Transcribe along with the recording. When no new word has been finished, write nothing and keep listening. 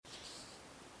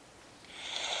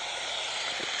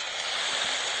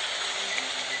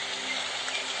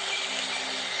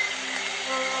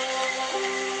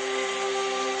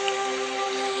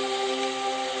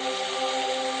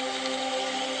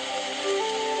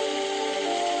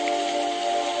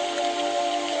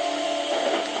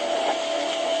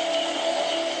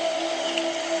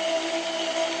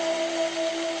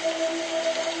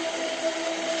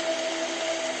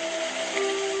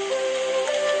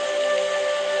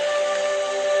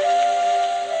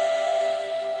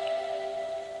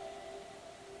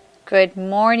Good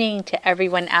morning to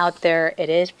everyone out there. It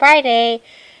is Friday,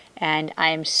 and I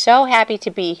am so happy to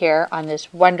be here on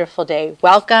this wonderful day.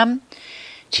 Welcome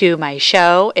to my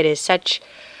show. It is such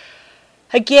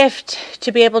a gift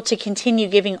to be able to continue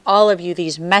giving all of you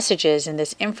these messages and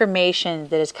this information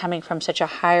that is coming from such a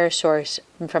higher source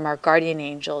from our guardian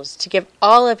angels, to give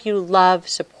all of you love,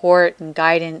 support, and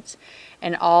guidance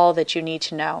and all that you need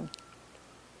to know.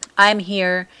 I'm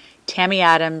here, Tammy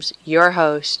Adams, your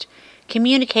host,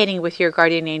 communicating with your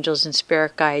guardian angels and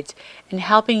spirit guides and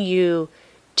helping you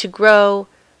to grow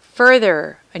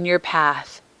further on your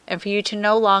path and for you to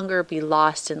no longer be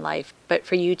lost in life, but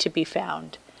for you to be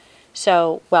found.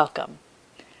 So, welcome.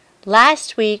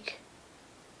 Last week,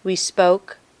 we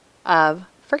spoke of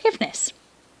forgiveness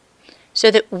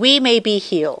so that we may be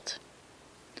healed.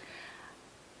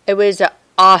 It was an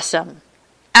awesome,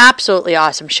 absolutely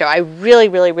awesome show. I really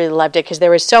loved it because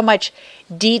there was so much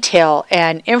detail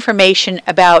and information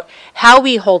about how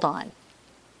we hold on.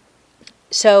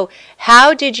 So,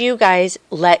 how did you guys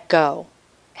let go?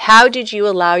 How did you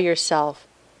allow yourself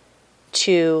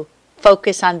to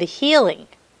focus on the healing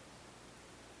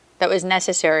that was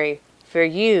necessary for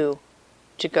you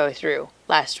to go through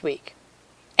last week?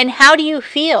 And how do you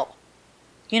feel?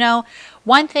 You know,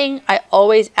 one thing I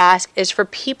always ask is for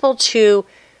people to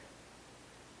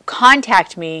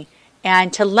contact me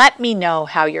and to let me know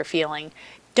how you're feeling.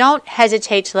 Don't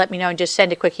hesitate to let me know and just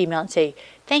send a quick email and say,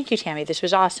 thank you, Tammy, this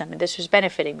was awesome, and this was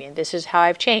benefiting me, and this is how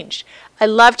I've changed. I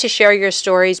love to share your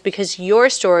stories because your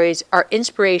stories are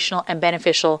inspirational and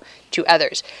beneficial to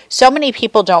others. So many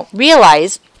people don't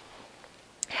realize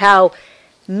how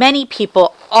many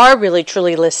people are really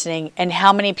truly listening and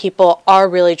how many people are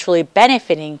really truly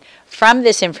benefiting from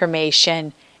this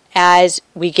information as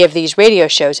we give these radio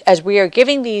shows. As we are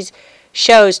giving these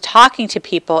shows, talking to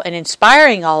people and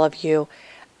inspiring all of you,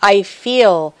 I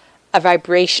feel a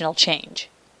vibrational change.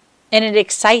 And it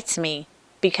excites me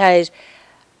because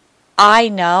I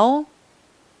know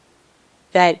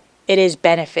that it is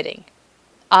benefiting.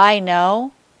 I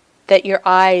know that your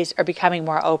eyes are becoming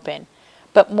more open.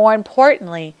 But more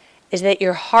importantly is that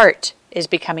your heart is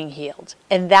becoming healed.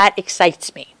 And that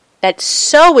excites me. That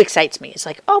so excites me. It's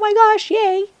like, oh my gosh,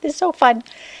 yay, this is so fun.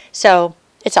 So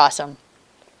it's awesome.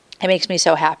 It makes me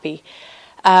so happy.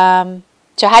 So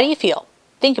how do you feel?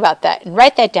 Think about that and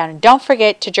write that down. And don't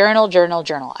forget to journal.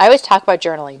 I always talk about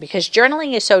journaling because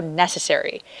journaling is so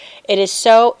necessary. It is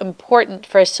so important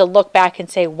for us to look back and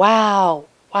say, wow,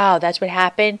 that's what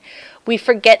happened. We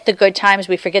forget the good times.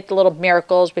 We forget the little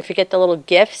miracles. We forget the little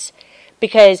gifts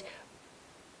because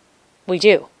we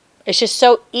do. It's just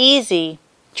so easy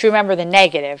to remember the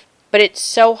negative, but it's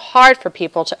so hard for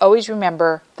people to always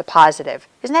remember the positive.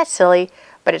 Isn't that silly?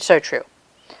 But it's so true.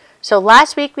 So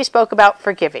last week we spoke about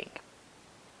forgiving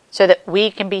so that we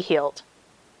can be healed.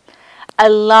 I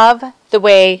love the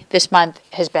way this month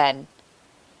has been.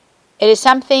 It is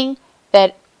something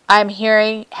that I'm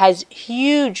hearing has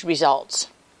huge results.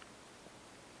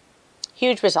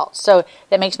 Huge results. So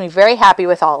that makes me very happy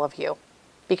with all of you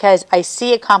because I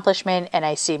see accomplishment and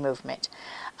I see movement.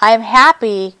 I am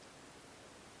happy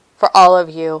for all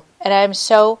of you and I am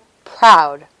so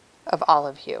proud of all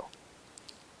of you.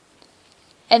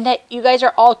 And that you guys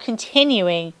are all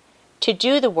continuing to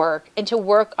do the work and to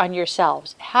work on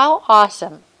yourselves. How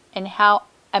awesome and how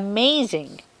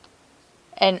amazing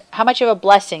and how much of a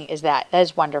blessing is that? That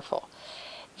is wonderful.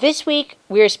 This week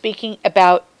we are speaking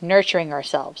about nurturing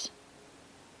ourselves.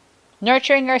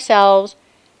 Nurturing ourselves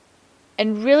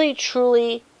and really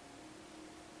truly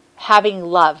having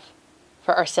love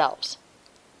for ourselves.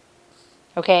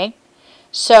 Okay?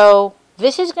 So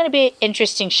this is going to be an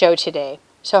interesting show today.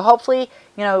 So hopefully,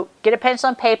 get a pencil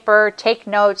and paper, take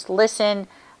notes, listen.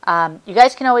 You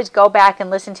guys can always go back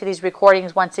and listen to these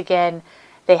recordings once again.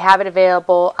 They have it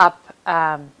available up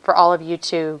for all of you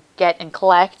to get and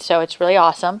collect. So it's really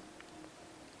awesome.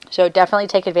 So definitely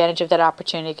take advantage of that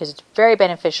opportunity because it's very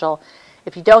beneficial.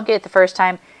 If you don't get it the first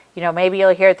time, maybe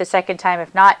you'll hear it the second time.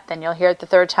 If not, then you'll hear it the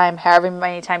third time, however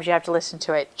many times you have to listen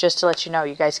to it, just to let you know.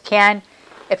 You guys can.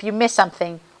 If you miss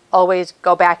something, always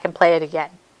go back and play it again.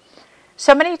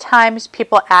 So many times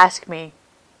people ask me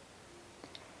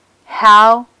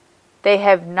how they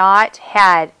have not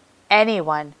had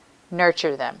anyone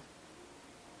nurture them.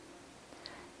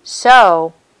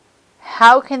 So,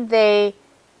 how can they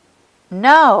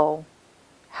know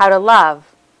how to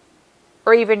love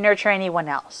or even nurture anyone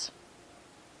else?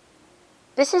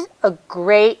 This is a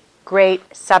great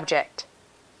subject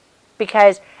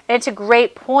because it's a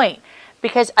great point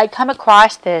because I come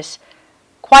across this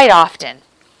quite often.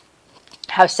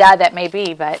 How sad that may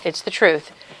be, but it's the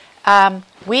truth.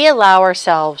 We allow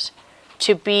ourselves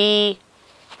to be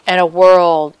in a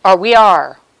world, or we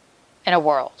are in a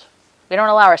world, we don't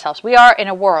allow ourselves, we are in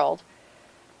a world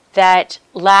that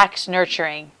lacks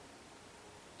nurturing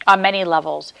on many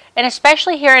levels. And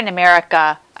especially here in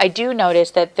America, I do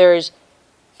notice that there's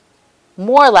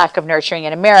more lack of nurturing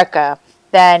in America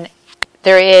than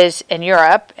there is in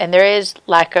Europe, and there is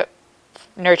lack of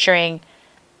nurturing.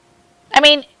 I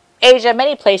mean, Asia,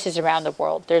 many places around the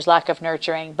world, there's lack of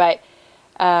nurturing, but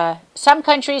some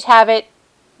countries have it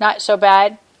not so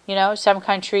bad. You know, some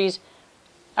countries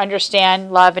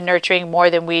understand love and nurturing more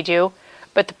than we do.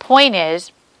 But the point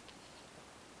is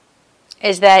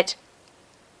that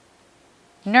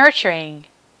nurturing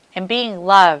and being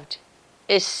loved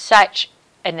is such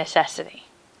a necessity.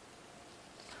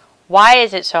 Why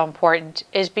is it so important?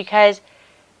 Is because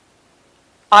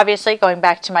obviously, going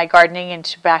back to my gardening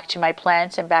and back to my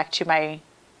plants and back to my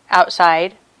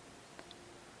outside,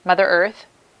 Mother Earth,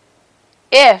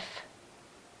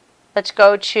 let's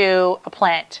go to a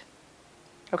plant,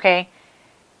 okay?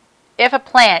 If a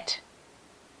plant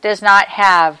does not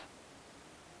have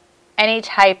any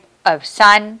type of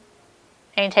sun,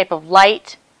 any type of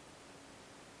light,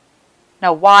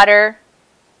 no water,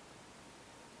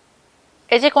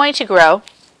 is it going to grow?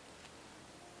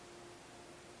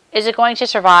 Is it going to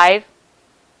survive?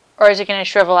 Or is it going to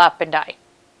shrivel up and die?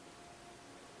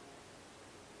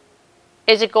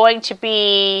 Is it going to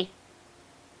be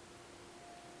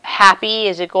happy?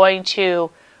 Is it going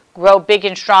to grow big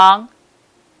and strong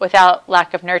without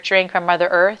lack of nurturing from Mother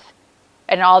Earth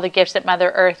and all the gifts that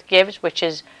Mother Earth gives, which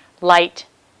is light,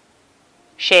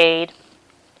 shade,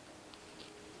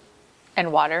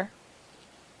 and water?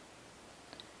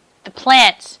 The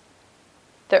plants,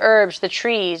 the herbs, the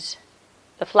trees,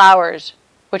 the flowers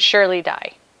would surely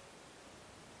die.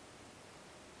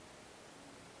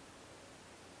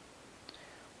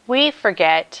 We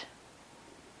forget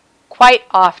quite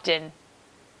often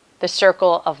the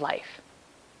circle of life.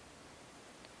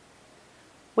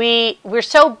 We're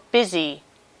so busy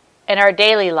in our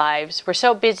daily lives. We're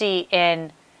so busy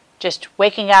in just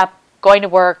waking up, going to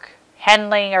work,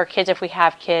 handling our kids if we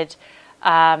have kids,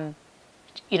 paying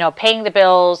the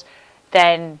bills,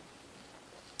 then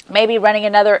maybe running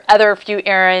other few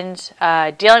errands,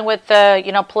 dealing with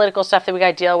the political stuff that we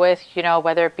got to deal with,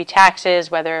 whether it be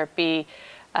taxes, whether it be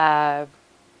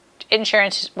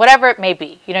insurance, whatever it may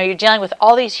be. You're dealing with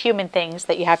all these human things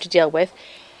that you have to deal with,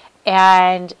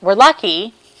 and we're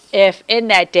lucky if in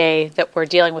that day that we're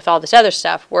dealing with all this other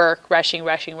stuff, work, rushing,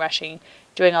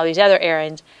 doing all these other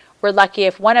errands, we're lucky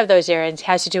if one of those errands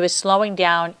has to do with slowing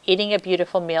down, eating a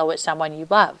beautiful meal with someone you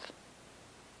love.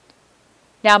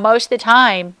 Now, most of the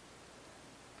time,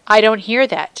 I don't hear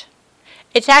that.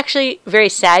 It's actually very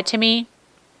sad to me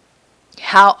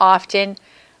how often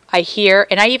I hear,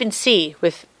 and I even see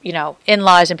with,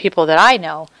 in-laws and people that I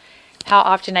know, how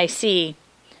often I see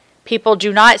people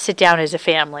do not sit down as a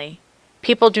family.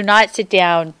 People do not sit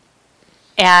down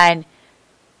and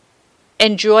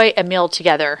enjoy a meal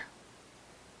together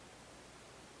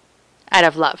out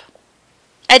of love.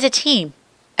 As a team,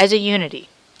 as a unity.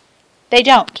 They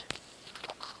don't.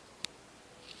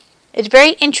 It's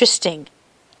very interesting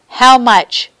how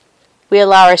much we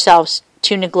allow ourselves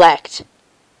to neglect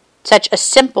such a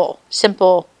simple,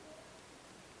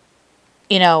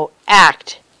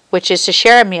 act, which is to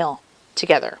share a meal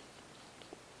together.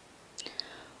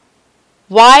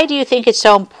 Why do you think it's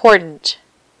so important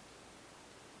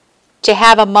to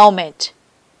have a moment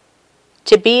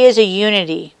to be as a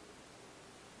unity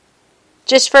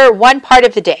just for one part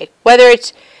of the day? Whether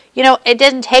it's, it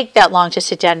doesn't take that long to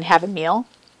sit down and have a meal.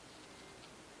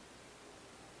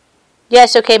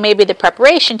 Yes, okay, maybe the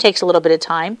preparation takes a little bit of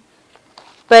time,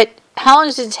 but how long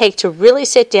does it take to really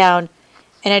sit down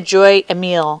and enjoy a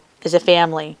meal as a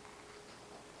family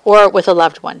or with a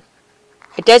loved one?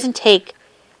 It doesn't take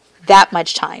that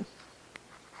much time,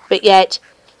 but yet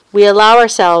we allow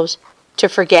ourselves to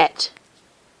forget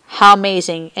how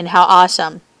amazing and how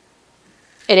awesome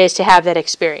it is to have that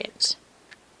experience.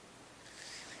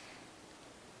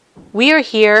 We are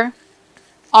here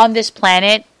on this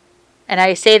planet, and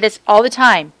I say this all the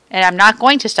time, and I'm not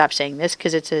going to stop saying this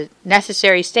because it's a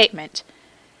necessary statement.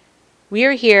 We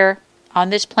are here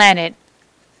on this planet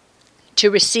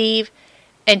to receive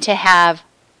and to have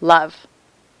love.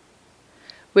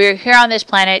 We are here on this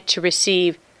planet to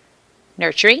receive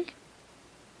nurturing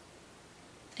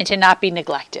and to not be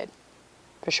neglected,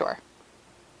 for sure.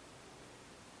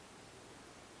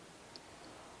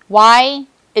 Why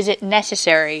is it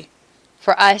necessary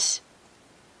for us,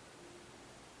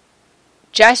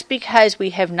 just because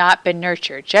we have not been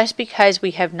nurtured, just because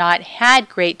we have not had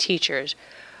great teachers,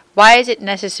 why is it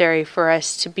necessary for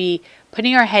us to be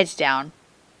putting our heads down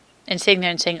and sitting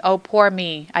there and saying, "Oh, poor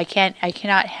me. I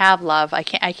cannot have love. I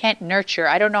can't nurture.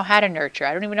 I don't know how to nurture.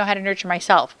 I don't even know how to nurture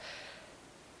myself."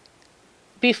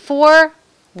 Before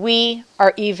we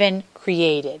are even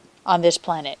created on this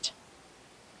planet,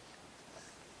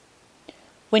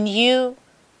 when you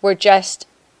were just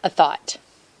a thought,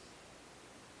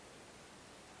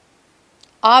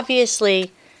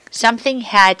 obviously something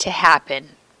had to happen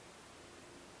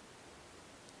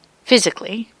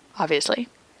physically, obviously,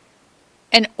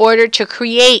 in order to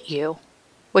create you,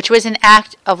 which was an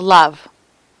act of love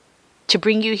to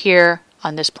bring you here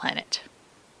on this planet.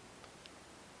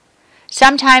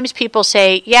 Sometimes people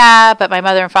say, yeah, but my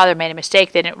mother and father made a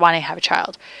mistake. They didn't want to have a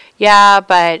child. Yeah,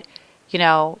 but,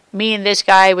 me and this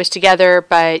guy was together,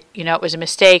 but, it was a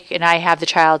mistake and I have the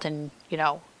child and,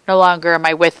 no longer am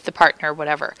I with the partner,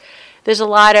 whatever. There's a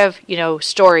lot of,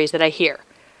 stories that I hear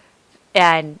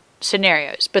and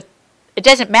scenarios, but it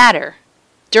doesn't matter.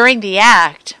 During the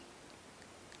act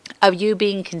of you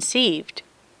being conceived,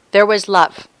 there was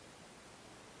love.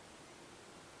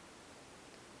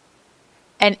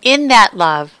 And in that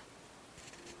love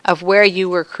of where you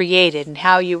were created and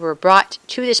how you were brought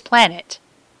to this planet,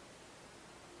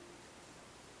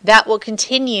 that will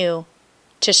continue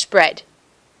to spread.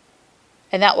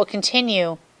 And that will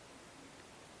continue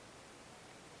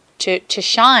to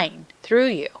shine through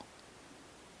you.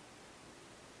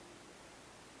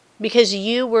 Because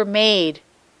you were made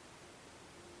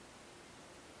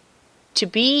to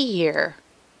be here,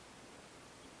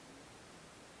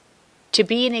 to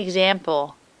be an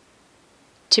example,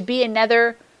 to be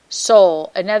another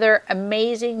soul, another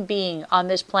amazing being on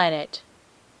this planet,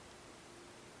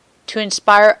 to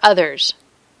inspire others,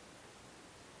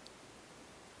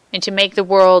 and to make the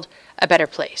world a better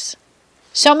place.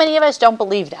 So many of us don't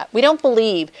believe that. We don't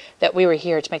believe that we were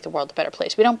here to make the world a better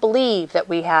place. We don't believe that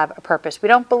we have a purpose. We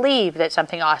don't believe that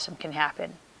something awesome can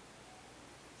happen.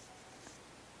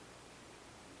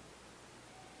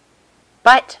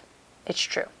 But it's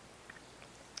true.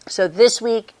 So this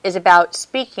week is about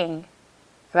speaking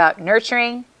about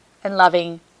nurturing and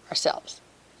loving ourselves.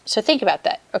 So think about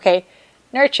that, okay?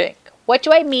 Nurturing. What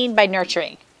do I mean by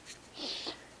nurturing?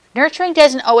 Nurturing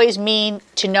doesn't always mean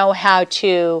to know how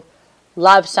to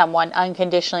love someone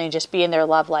unconditionally and just be in their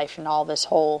love life and all this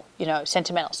whole,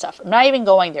 sentimental stuff. I'm not even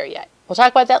going there yet. We'll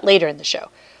talk about that later in the show.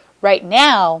 Right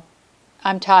now,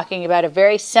 I'm talking about a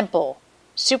very simple,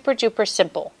 super duper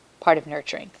simple part of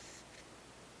nurturing.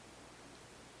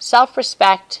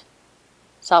 Self-respect,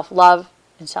 self-love,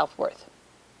 and self-worth.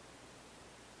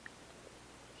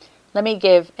 Let me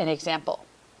give an example.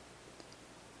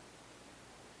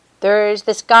 There's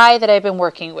this guy that I've been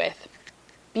working with.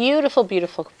 Beautiful,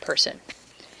 beautiful person.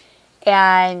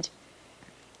 And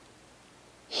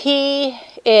he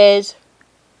is,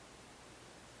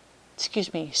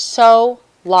 so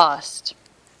lost.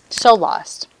 So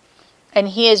lost. And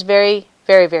he is very,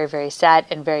 very, very, very sad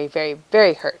and very, very,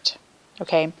 very hurt.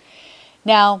 Okay?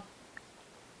 Now,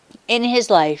 in his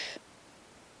life,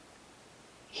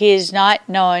 he is not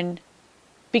known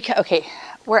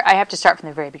where I have to start from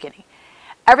the very beginning.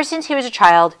 Ever since he was a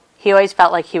child, he always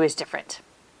felt like he was different.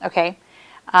 Okay?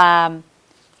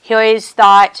 He always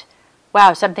thought,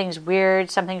 wow, something's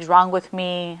weird, something's wrong with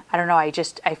me. I don't know, I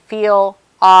feel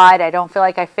odd. I don't feel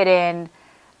like I fit in.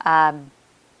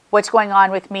 What's going on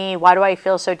with me? Why do I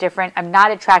feel so different? I'm not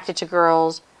attracted to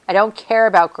girls. I don't care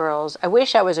about girls. I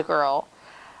wish I was a girl.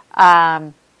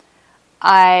 I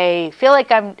feel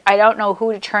like I don't know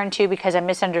who to turn to because I'm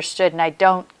misunderstood and I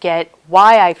don't get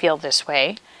why I feel this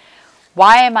way.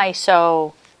 Why am I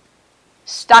so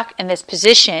stuck in this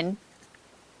position?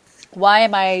 Why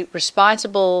am I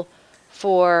responsible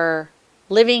for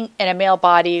living in a male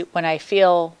body when I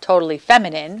feel totally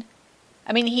feminine?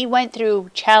 I mean, he went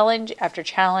through challenge after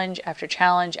challenge after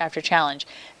challenge after challenge.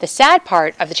 The sad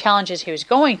part of the challenges he was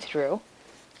going through,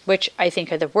 which I think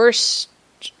are the worst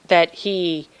that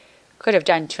he could have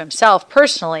done to himself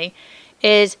personally,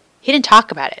 is he didn't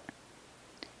talk about it.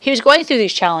 He was going through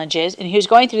these challenges and he was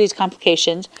going through these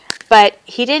complications, but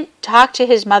he didn't talk to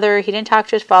his mother, he didn't talk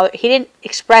to his father, he didn't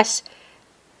express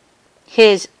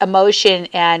his emotion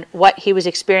and what he was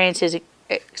experiencing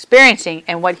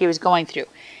and what he was going through.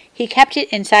 He kept it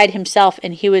inside himself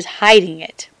and he was hiding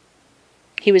it.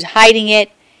 He was hiding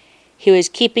it. He was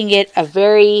keeping it a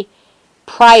very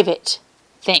private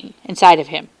thing inside of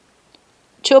him.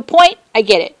 To a point, I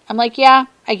get it. I'm like, yeah,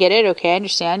 I get it. Okay, I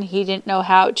understand. He didn't know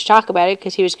how to talk about it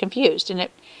because he was confused. And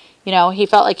he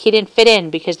felt like he didn't fit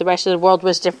in because the rest of the world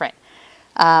was different.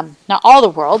 Not all the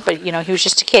world, but, he was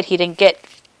just a kid. He didn't get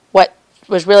what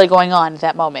was really going on at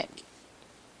that moment.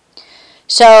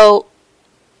 So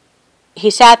he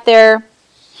sat there.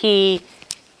 He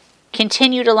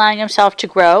continued allowing himself to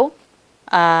grow.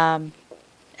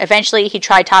 Eventually, he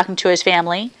tried talking to his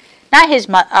family, not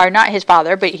his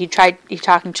father, but he tried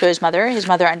talking to his mother. His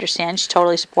mother understands; she's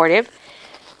totally supportive.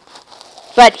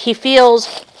 But he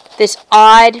feels this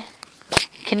odd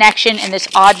connection and this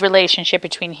odd relationship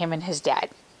between him and his dad.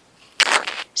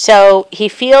 So he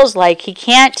feels like he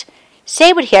can't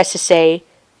say what he has to say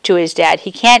to his dad.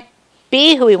 He can't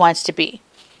be who he wants to be.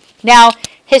 Now,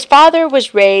 his father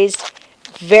was raised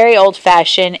very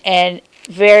old-fashioned and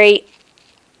very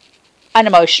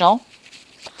unemotional.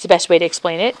 It's the best way to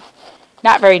explain it.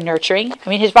 Not very nurturing. I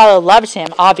mean, his father loves him,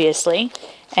 obviously,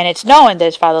 and it's known that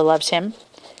his father loves him.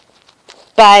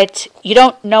 But you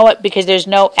don't know it because there's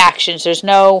no actions. There's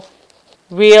no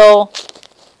real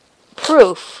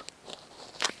proof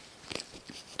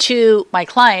to my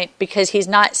client because he's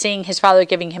not seeing his father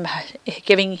giving him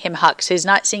hugs. He's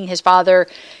not seeing his father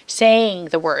saying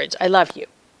the words, "I love you."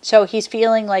 So he's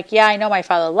feeling like, yeah, I know my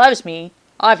father loves me.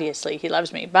 Obviously, he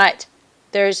loves me, but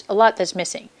there's a lot that's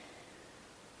missing.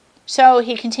 So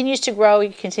he continues to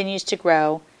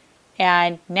grow,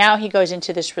 and now he goes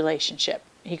into this relationship.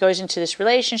 He goes into this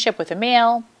relationship with a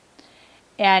male,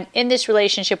 and in this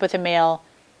relationship with a male,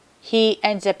 he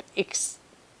ends up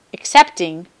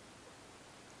accepting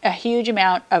a huge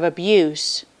amount of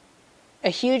abuse,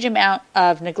 a huge amount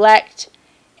of neglect,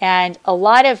 and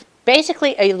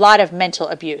basically a lot of mental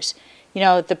abuse. You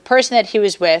know, the person that he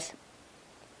was with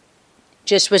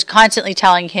just was constantly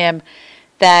telling him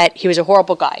that he was a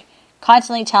horrible guy,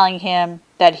 constantly telling him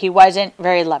that he wasn't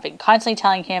very loving, constantly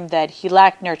telling him that he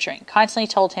lacked nurturing, constantly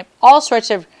told him all sorts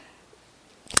of,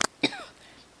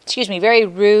 very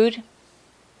rude,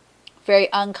 very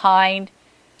unkind,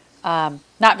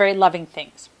 not very loving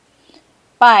things.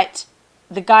 But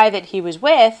the guy that he was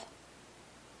with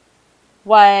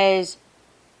was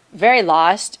very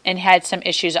lost and had some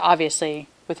issues, obviously,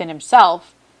 within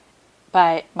himself.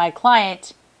 But my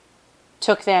client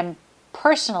took them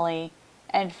personally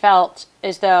and felt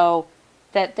as though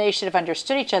that they should have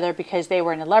understood each other because they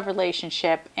were in a love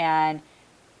relationship and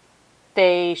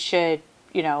they should,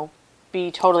 be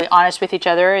totally honest with each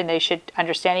other and they should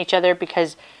understand each other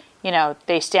because,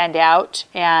 they stand out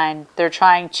and they're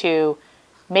trying to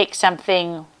make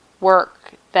something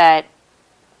work that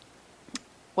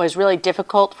was really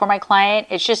difficult for my client.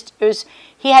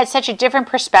 He had such a different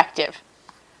perspective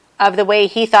of the way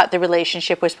he thought the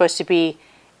relationship was supposed to be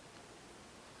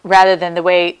rather than the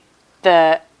way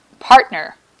the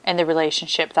partner in the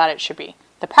relationship thought it should be.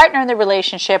 The partner in the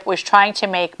relationship was trying to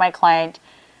make my client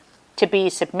to be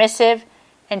submissive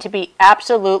and to be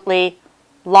absolutely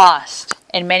lost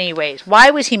in many ways. Why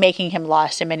was he making him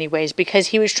lost in many ways? Because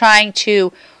he was trying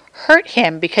to hurt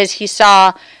him because he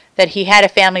saw that he had a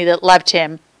family that loved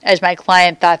him, as my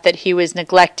client thought that he was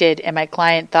neglected and my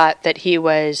client thought that he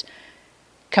was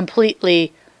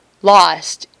completely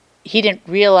lost. He didn't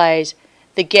realize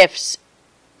the gifts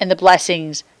and the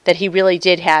blessings that he really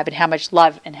did have and how much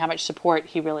love and how much support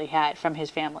he really had from his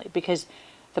family. Because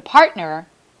the partner,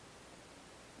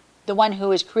 the one who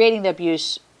was creating the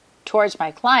abuse towards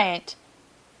my client,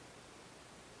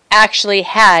 actually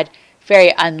had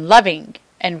very unloving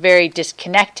and very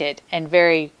disconnected and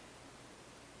very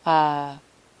not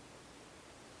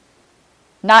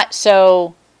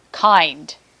so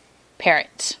kind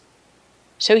parents.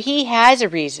 So he has a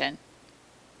reason.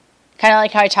 Kind of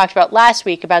like how I talked about last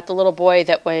week about the little boy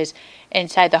that was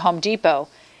inside the Home Depot.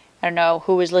 I don't know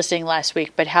who was listening last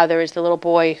week, but how there was the little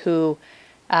boy who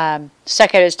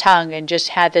stuck out his tongue and just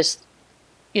had this,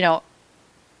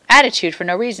 attitude for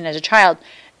no reason as a child.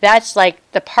 That's like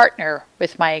the partner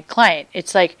with my client.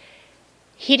 It's like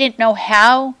he didn't know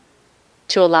how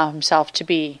to allow himself to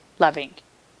be loving.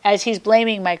 As he's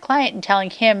blaming my client and telling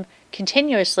him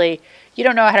continuously, you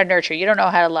don't know how to nurture, you don't know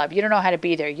how to love, you don't know how to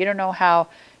be there, you don't know how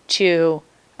to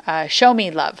show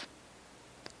me love.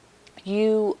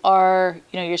 You are,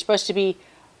 you're supposed to be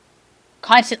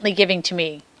constantly giving to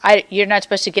me. You're not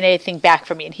supposed to get anything back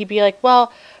from me. And he'd be like,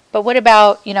 well, but what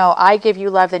about, I give you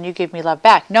love, then you give me love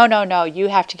back. No, you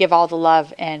have to give all the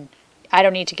love and I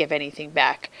don't need to give anything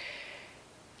back.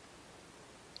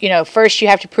 First you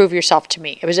have to prove yourself to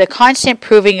me. It was a constant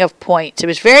proving of points. It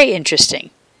was very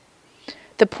interesting.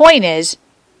 The point is,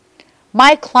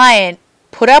 my client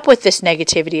put up with this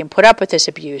negativity and put up with this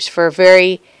abuse for a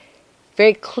very,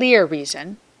 very clear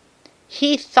reason.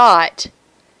 He thought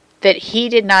that he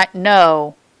did not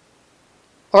know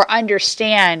or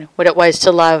understand what it was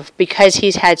to love because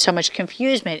he's had so much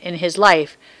confusion in his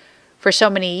life for so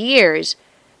many years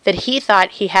that he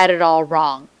thought he had it all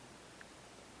wrong.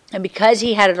 And because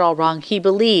he had it all wrong, he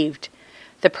believed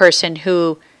the person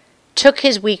who took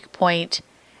his weak point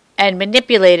and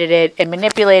manipulated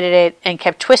it and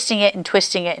kept twisting it and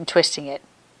twisting it and twisting it.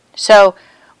 So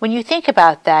when you think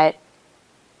about that,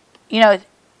 do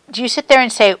you sit there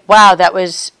and say, wow, that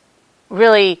was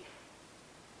really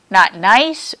not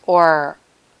nice, or,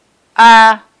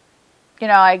 I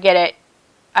get it.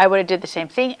 I would have did the same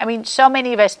thing. I mean, so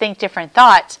many of us think different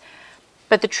thoughts,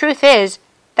 but the truth is,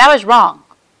 that was wrong.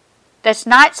 That's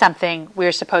not something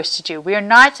we're supposed to do. We are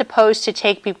not supposed to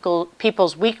take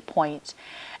people's weak points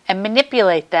and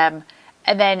manipulate them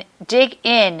and then dig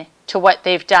in to what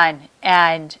they've done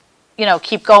and,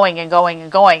 keep going and going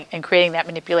and going and creating that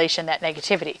manipulation, that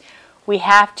negativity. We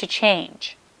have to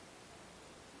change.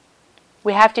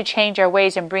 We have to change our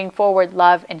ways and bring forward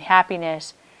love and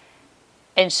happiness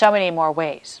in so many more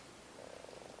ways.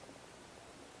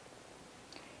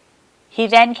 He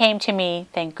then came to me,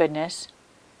 thank goodness,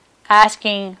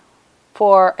 asking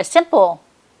for a simple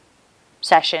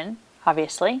session,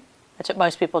 obviously. That's what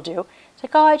most people do. It's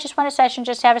like, oh, I just want a session,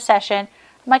 just have a session.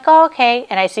 I'm like, oh, okay.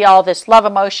 And I see all this love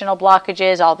emotional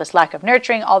blockages, all this lack of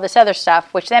nurturing, all this other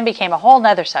stuff, which then became a whole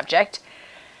nother subject.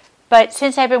 But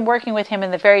since I've been working with him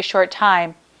in the very short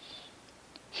time,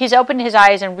 he's opened his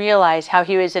eyes and realized how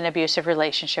he was in an abusive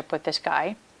relationship with this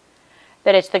guy,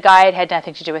 that it's the guy, it had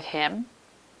nothing to do with him,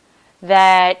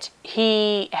 that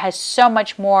he has so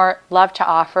much more love to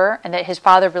offer, and that his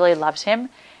father really loves him,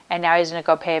 and now he's going to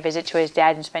go pay a visit to his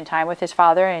dad and spend time with his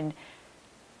father and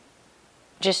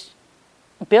just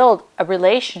build a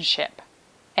relationship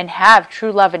and have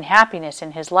true love and happiness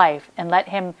in his life and let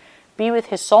him be with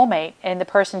his soulmate and the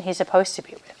person he's supposed to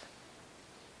be with.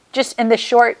 Just in the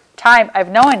short time I've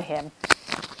known him,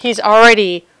 he's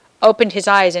already opened his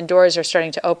eyes and doors are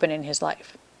starting to open in his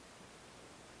life.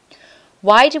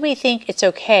 Why do we think it's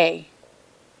okay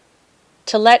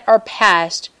to let our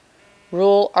past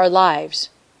rule our lives?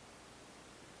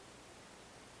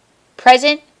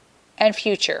 Present and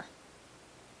future.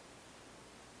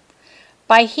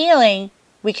 By healing,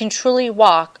 we can truly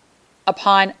walk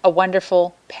upon a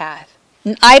wonderful path.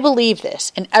 And I believe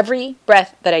this in every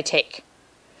breath that I take.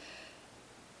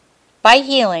 By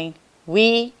healing,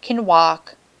 we can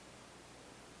walk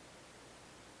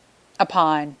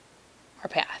upon our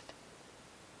path.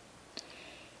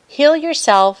 Heal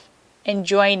yourself and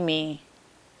join me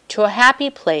to a happy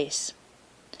place,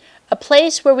 a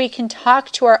place where we can talk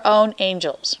to our own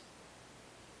angels.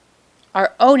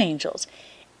 Our own angels.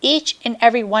 Each and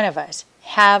every one of us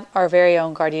have our very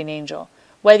own guardian angel.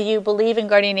 Whether you believe in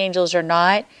guardian angels or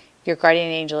not, your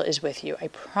guardian angel is with you. I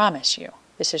promise you,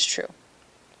 this is true.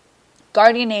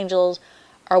 Guardian angels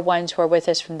are ones who are with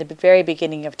us from the very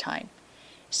beginning of time.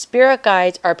 Spirit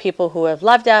guides are people who have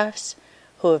loved us,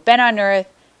 who have been on earth,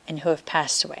 and who have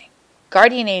passed away.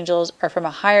 Guardian angels are from a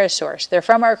higher source. They're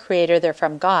from our Creator. They're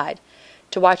from God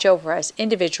to watch over us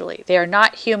individually. They are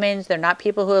not humans. They're not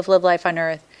people who have lived life on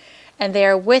earth. And they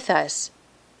are with us,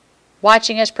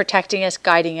 watching us, protecting us,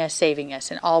 guiding us, saving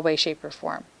us in all way, shape, or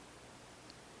form.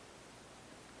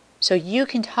 So you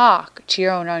can talk to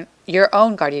your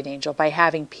own guardian angel by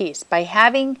having peace, by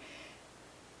having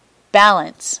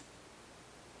balance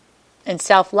and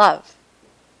self-love.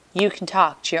 You can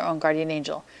talk to your own guardian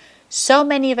angel. So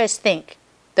many of us think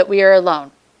that we are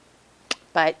alone.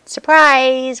 But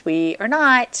surprise, we are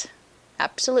not.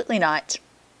 Absolutely not.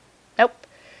 Nope.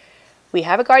 We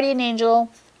have a guardian angel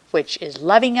which is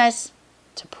loving us,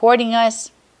 supporting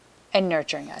us, and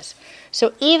nurturing us.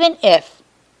 So even if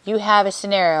you have a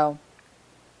scenario,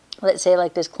 let's say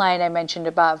like this client I mentioned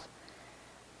above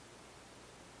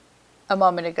a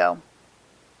moment ago,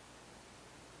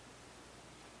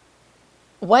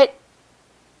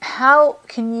 how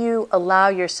can you allow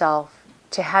yourself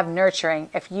to have nurturing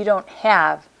if you don't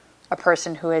have a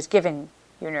person who has given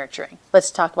you nurturing?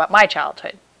 Let's talk about my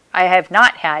childhood. I have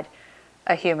not had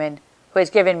a human who has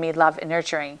given me love and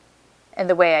nurturing in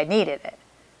the way I needed it.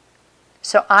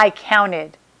 So I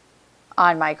counted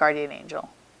on my guardian angel.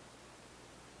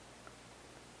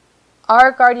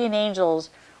 Our guardian angels,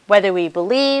 whether we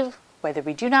believe, whether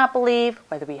we do not believe,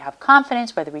 whether we have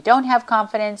confidence, whether we don't have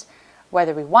confidence,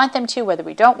 whether we want them to, whether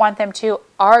we don't want them to,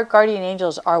 our guardian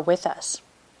angels are with us.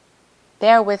 They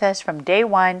are with us from day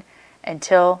one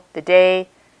until the day,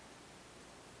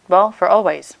 well, for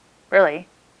always, really.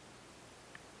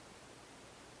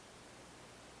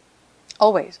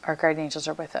 Always, our guardian angels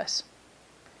are with us.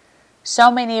 So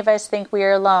many of us think we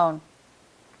are alone,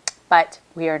 but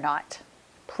we are not.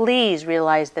 Please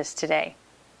realize this today,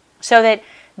 so that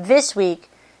this week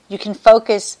you can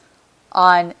focus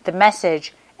on the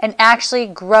message and actually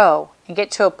grow and get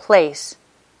to a place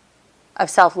of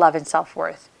self-love and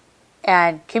self-worth,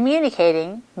 and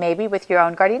communicating maybe with your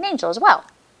own guardian angel as well.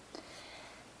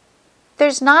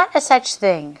 There's not a such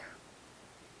thing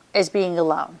as being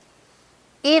alone.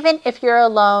 Even if you're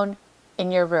alone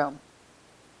in your room,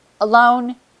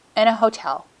 alone in a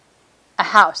hotel, a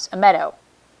house, a meadow,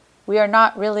 we are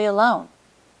not really alone.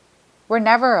 We're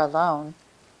never alone.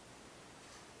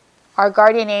 Our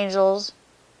guardian angels,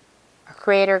 our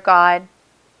Creator God,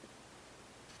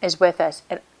 is with us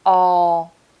at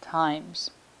all times.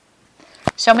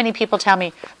 So many people tell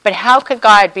me, but how could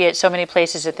God be at so many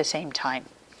places at the same time?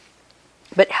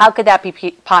 But how could that be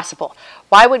possible?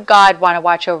 Why would God want to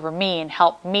watch over me and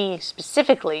help me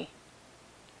specifically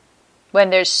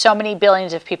when there's so many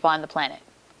billions of people on the planet?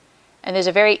 And there's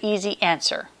a very easy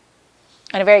answer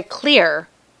and a very clear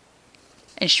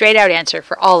and straight out answer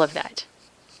for all of that.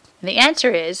 And the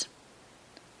answer is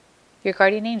your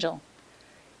guardian angel.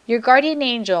 Your guardian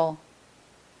angel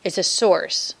is a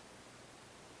source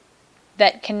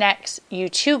that connects you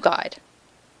to God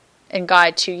and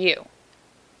God to you.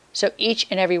 So each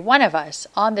and every one of us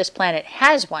on this planet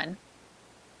has one.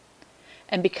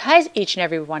 And because each and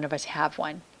every one of us have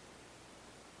one,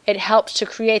 it helps to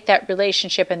create that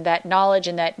relationship and that knowledge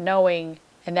and that knowing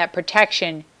and that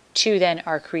protection to then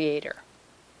our Creator.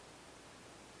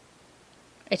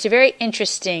 It's a very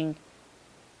interesting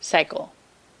cycle.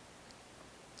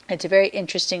 It's a very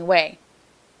interesting way.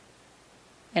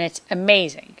 And it's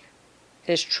amazing.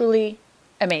 It is truly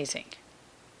amazing.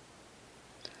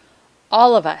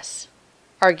 All of us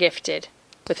are gifted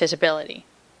with this ability.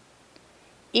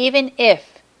 Even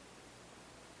if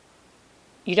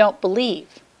you don't believe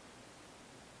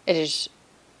it is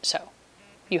so,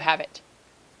 you have it.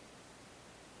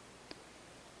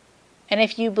 And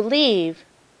if you believe,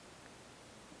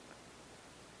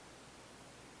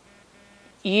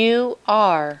 you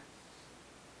are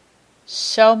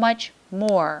so much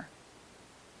more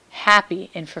happy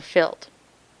and fulfilled.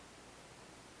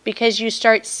 Because you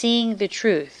start seeing the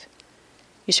truth.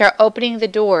 You start opening the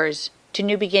doors to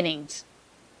new beginnings.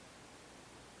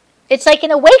 It's like an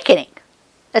awakening.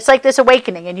 It's like this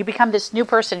awakening, and you become this new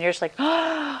person. You're just like,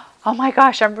 oh my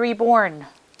gosh, I'm reborn.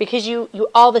 Because you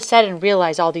all of a sudden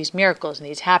realize all these miracles and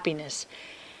these happiness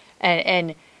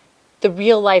and the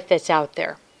real life that's out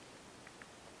there.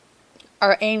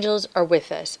 Our angels are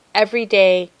with us every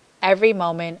day, every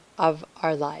moment of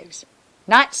our lives.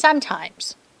 Not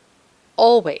sometimes.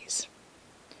 Always.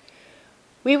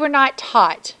 We were not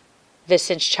taught this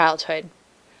since childhood,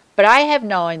 but I have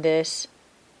known this,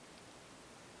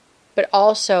 but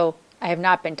also I have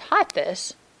not been taught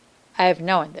this, I have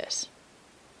known this.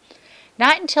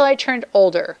 Not until I turned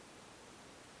older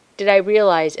did I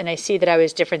realize and I see that I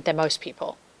was different than most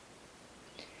people.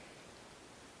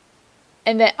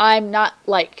 And that I'm not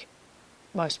like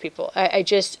most people. I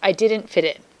didn't fit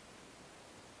in.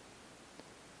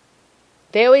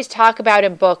 They always talk about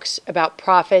in books about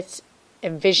prophets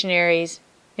and visionaries,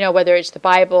 whether it's the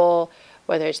Bible,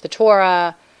 whether it's the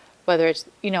Torah, whether it's,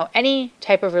 any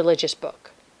type of religious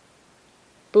book.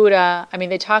 Buddha,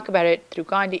 they talk about it through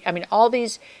Gandhi. All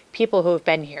these people who have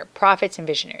been here, prophets and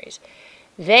visionaries,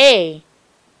 they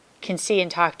can see and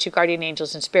talk to guardian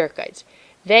angels and spirit guides.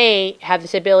 They have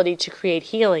this ability to create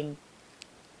healing.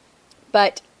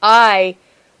 But I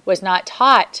was not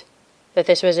taught that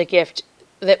this was a gift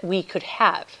that we could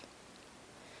have.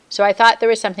 So I thought there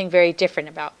was something very different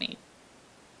about me.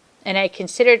 And I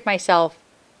considered myself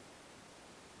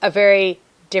a very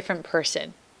different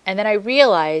person. And then I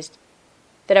realized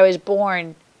that I was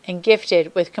born and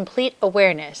gifted with complete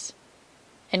awareness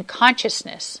and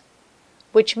consciousness,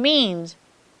 which means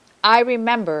I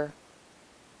remember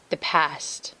the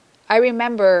past. I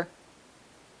remember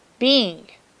being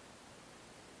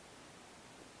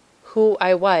who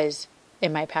I was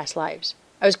in my past lives.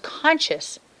 I was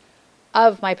conscious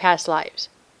of my past lives.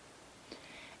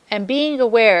 And being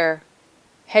aware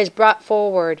has brought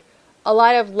forward a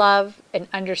lot of love and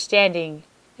understanding,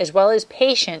 as well as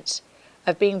patience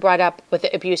of being brought up with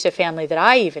the abusive family that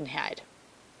I even had.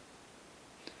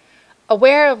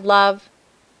 Aware of love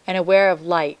and aware of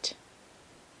light.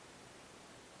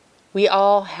 We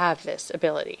all have this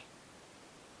ability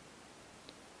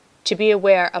to be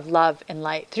aware of love and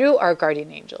light through our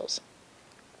guardian angels.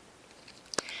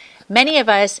 Many of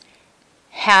us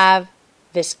have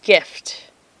this gift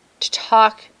to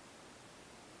talk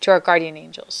to our guardian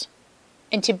angels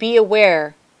and to be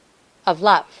aware of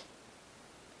love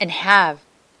and have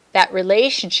that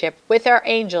relationship with our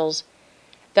angels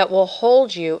that will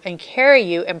hold you and carry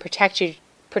you and protect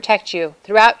you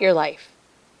throughout your life,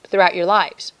 throughout your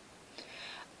lives.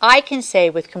 I can say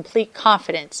with complete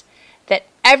confidence that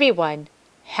everyone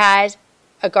has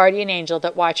a guardian angel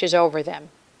that watches over them,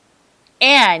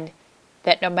 and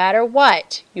that no matter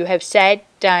what you have said,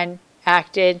 done,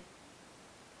 acted,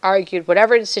 argued,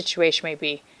 whatever the situation may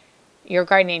be, your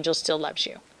guardian angel still loves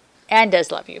you and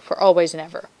does love you for always and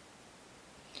ever.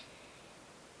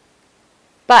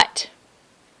 But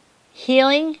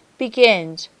healing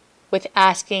begins with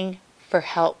asking for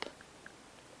help.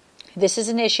 This is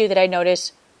an issue that I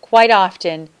notice quite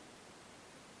often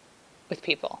with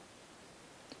people.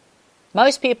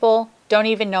 Most people don't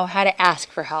even know how to ask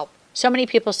for help. So many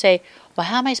people say, well,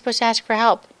 how am I supposed to ask for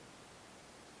help?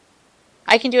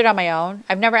 I can do it on my own.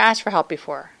 I've never asked for help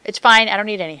before. It's fine. I don't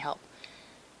need any help.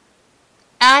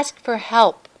 Ask for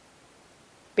help,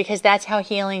 because that's how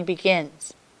healing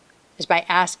begins, is by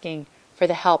asking for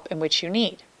the help in which you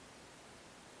need.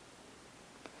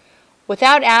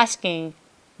 Without asking,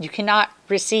 you cannot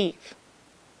receive.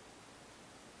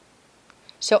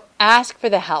 So ask for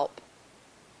the help,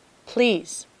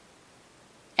 please,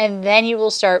 and then you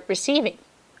will start receiving.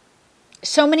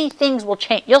 So many things will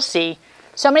change. You'll see.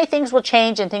 So many things will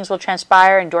change and things will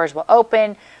transpire and doors will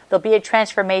open. There'll be a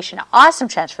transformation, an awesome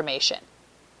transformation.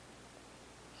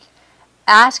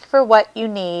 Ask for what you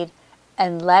need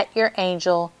and let your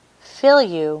angel fill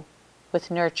you with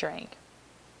nurturing.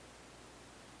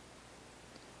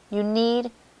 You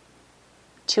need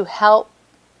to help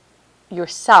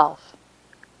yourself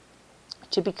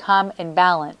to become in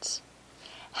balance.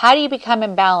 How do you become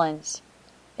in balance?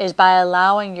 Is by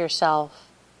allowing yourself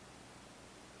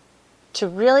to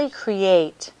really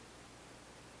create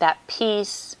that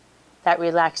peace, that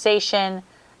relaxation,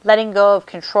 letting go of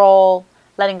control,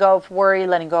 letting go of worry,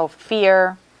 letting go of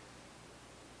fear.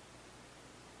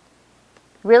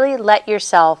 Really let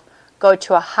yourself go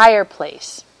to a higher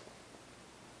place.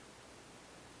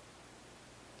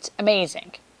 It's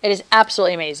amazing. It is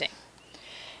absolutely amazing.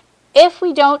 If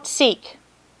we don't seek,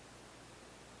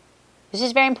 this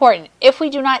is very important, if we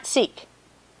do not seek,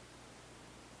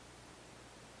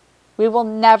 we will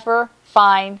never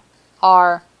find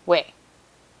our way.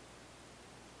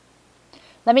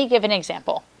 Let me give an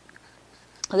example.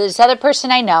 There's this other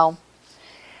person I know.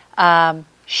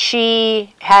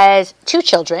 She has 2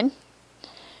 children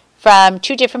from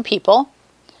 2 different people.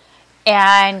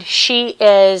 And she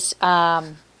is, not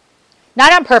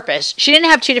on purpose. She didn't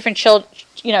have 2 different children.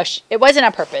 It wasn't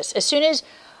on purpose. As soon as,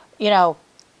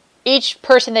 each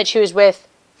person that she was with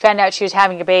found out she was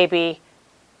having a baby,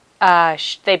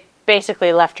 they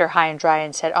basically left her high and dry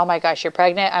and said, oh my gosh, you're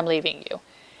pregnant, I'm leaving you.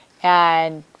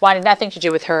 And wanted nothing to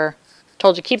do with her.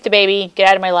 Told her, keep the baby, get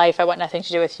out of my life, I want nothing to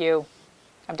do with you.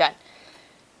 I'm done.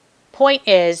 Point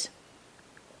is,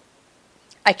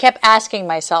 I kept asking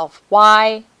myself,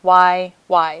 why?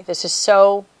 This is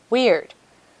so weird.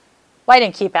 Well, I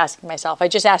didn't keep asking myself. I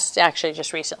just asked actually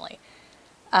just recently.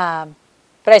 But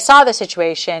I saw the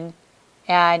situation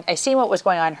and I seen what was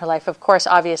going on in her life. Of course,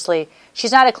 obviously,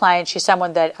 she's not a client. She's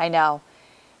someone that I know.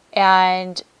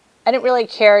 And I didn't really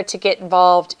care to get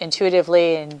involved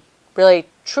intuitively and really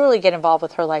truly get involved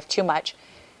with her life too much.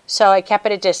 So I kept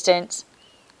at a distance.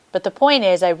 But the point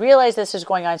is, I realized this was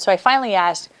going on. So I finally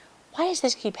asked, why does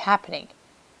this keep happening?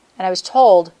 And I was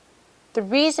told the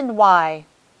reason why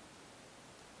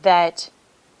that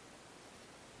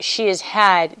she has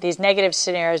had these negative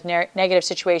scenarios, negative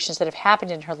situations that have happened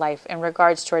in her life in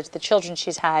regards towards the children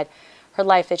she's had, her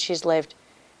life that she's lived,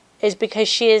 is because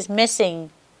she is missing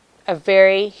a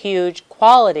very huge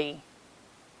quality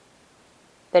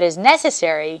that is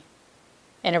necessary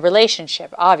in a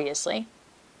relationship, obviously.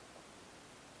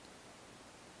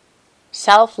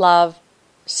 Self-love,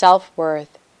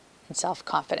 self-worth, and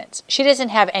self-confidence. She doesn't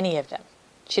have any of them.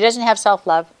 She doesn't have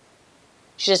self-love.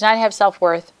 She does not have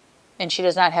self-worth. And she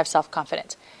does not have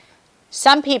self-confidence.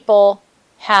 Some people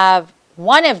have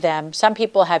one of them. Some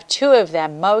people have 2 of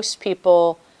them. Most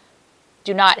people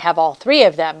do not have all 3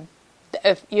 of them.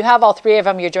 If you have all 3 of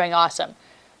them, you're doing awesome.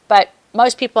 But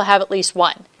most people have at least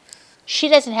one. She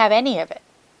doesn't have any of it.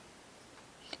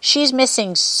 She's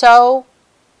missing so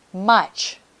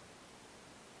much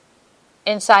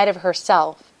inside of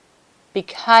herself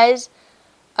because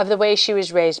of the way she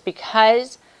was raised,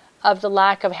 because of the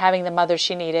lack of having the mother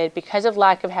she needed, because of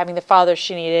lack of having the father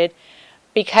she needed,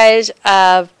 because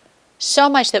of so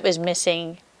much that was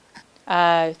missing.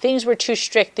 Things were too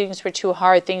strict, things were too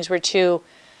hard, things were too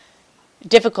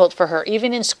difficult for her.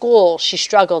 Even in school, she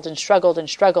struggled and struggled and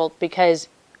struggled because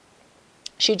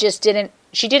she didn't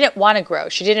want to grow.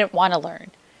 She didn't want to learn.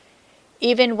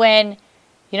 Even when,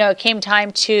 it came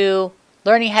time to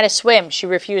learning how to swim, she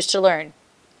refused to learn.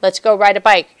 Let's go ride a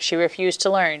bike. She refused to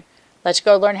learn. Let's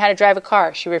go learn how to drive a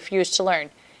car. She refused to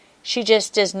learn. She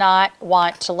just does not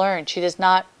want to learn. She does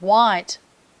not want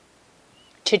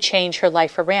to change her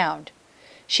life around.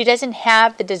 She doesn't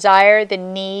have the desire, the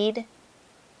need,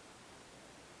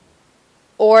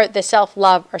 or the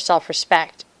self-love or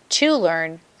self-respect to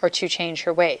learn or to change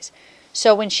her ways.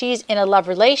 So when she's in a love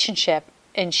relationship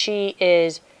and she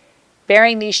is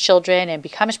bearing these children and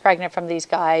becomes pregnant from these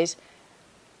guys,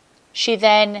 she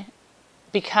then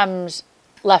becomes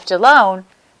left alone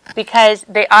because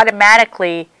they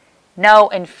automatically know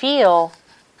and feel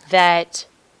that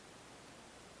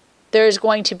there's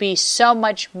going to be so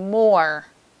much more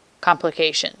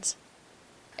complications.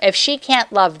 If she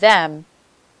can't love them,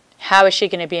 how is she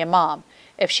going to be a mom?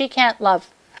 If she can't love,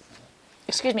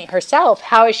 herself,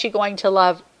 how is she going to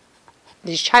love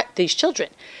these children?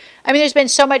 I mean, there's been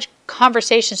so much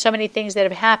conversation, so many things that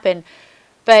have happened,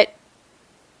 but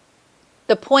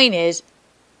the point is,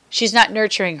 she's not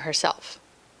nurturing herself.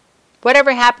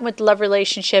 Whatever happened with love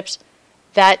relationships,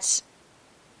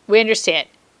 we understand.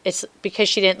 It's because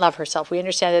she didn't love herself. We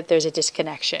understand that there's a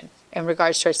disconnection in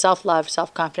regards to her self-love,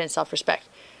 self-confidence, self-respect,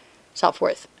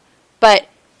 self-worth. But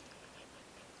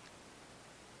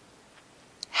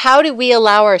how do we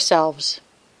allow ourselves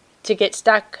to get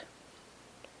stuck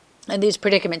in these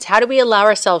predicaments? How do we allow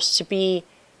ourselves to be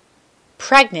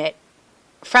pregnant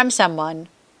from someone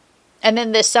and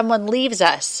then this someone leaves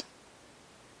us?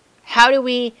 How do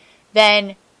we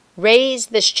then raise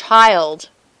this child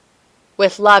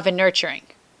with love and nurturing?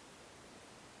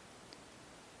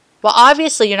 Well,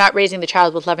 obviously you're not raising the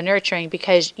child with love and nurturing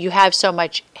because you have so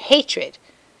much hatred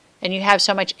and you have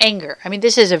so much anger. I mean,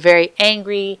 this is a very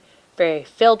angry, very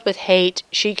filled with hate.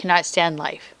 She cannot stand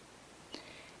life.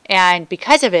 And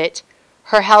because of it,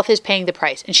 her health is paying the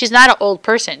price. And she's not an old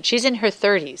person. She's in her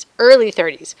 30s, early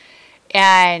 30s.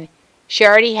 And she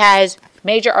already has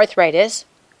major arthritis.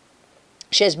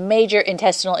 She has major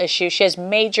intestinal issues. She has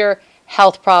major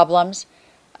health problems.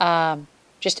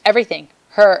 Just everything.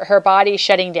 Her body is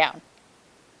shutting down.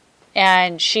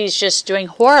 And she's just doing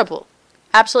horrible.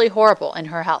 Absolutely horrible in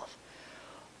her health.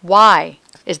 Why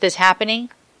is this happening?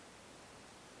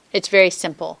 It's very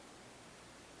simple.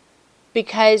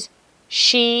 Because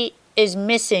she is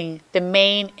missing the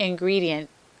main ingredient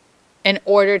in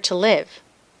order to live,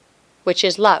 which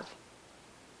is love.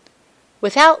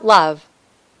 Without love,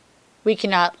 we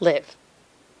cannot live.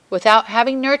 Without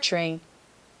having nurturing,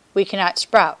 we cannot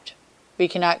sprout. We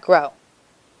cannot grow.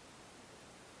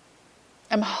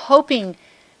 I'm hoping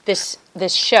this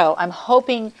show, I'm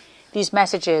hoping these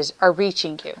messages are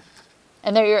reaching you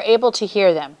and that you're able to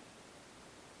hear them.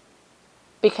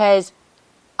 Because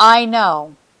I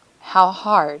know how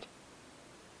hard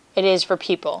it is for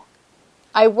people.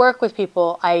 I work with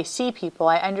people, I see people,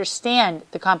 I understand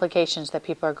the complications that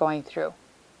people are going through.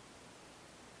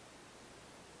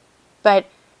 But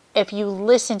if you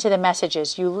listen to the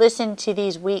messages, you listen to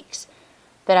these weeks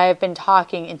that I have been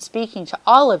talking and speaking to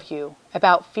all of you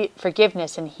about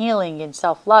forgiveness and healing and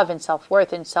self-love and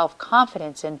self-worth and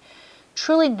self-confidence and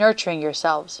truly nurturing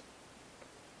yourselves,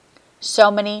 so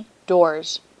many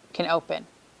doors can open.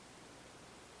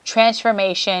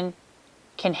 Transformation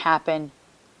can happen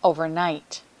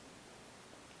overnight.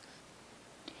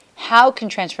 How can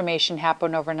transformation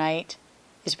happen overnight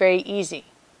is very easy.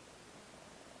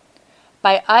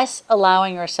 By us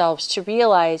allowing ourselves to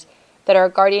realize that our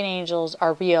guardian angels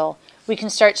are real, we can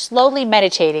start slowly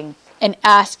meditating and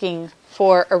asking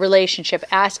for a relationship,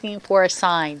 asking for a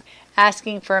sign,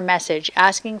 asking for a message,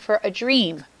 asking for a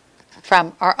dream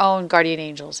from our own guardian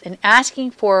angels, and asking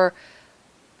for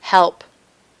help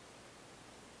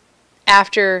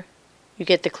after you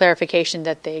get the clarification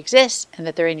that they exist and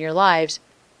that they're in your lives.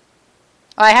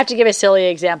 Oh, I have to give a silly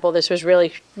example. This was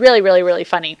really, really, really, really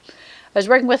funny. I was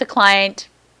working with a client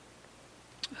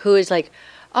who is like,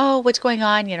 oh, what's going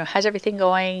on? How's everything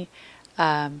going?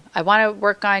 I want to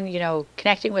work on,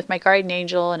 connecting with my guardian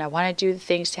angel, and I want to do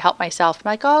things to help myself. I'm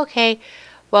like, oh, okay.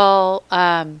 Well,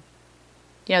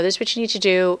 this is what you need to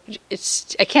do.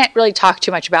 I can't really talk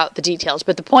too much about the details,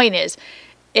 but the point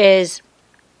is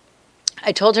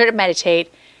I told her to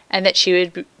meditate and that she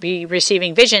would be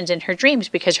receiving visions in her dreams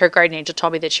because her guardian angel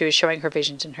told me that she was showing her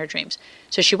visions in her dreams.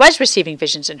 So she was receiving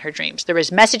visions in her dreams. There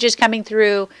was messages coming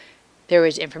through. There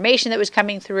was information that was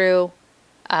coming through.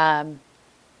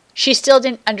 She still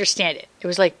didn't understand it. It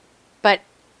was like, but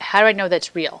how do I know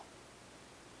that's real?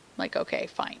 I'm like, okay,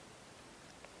 fine.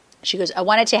 She goes, I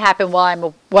want it to happen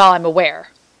while I'm aware.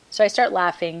 So I start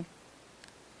laughing.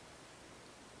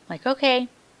 I'm like, okay,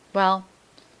 well,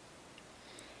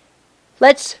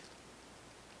 let's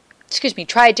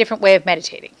try a different way of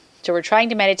meditating. So we're trying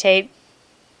to meditate,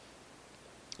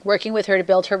 working with her to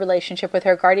build her relationship with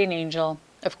her guardian angel.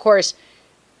 Of course,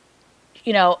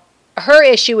 her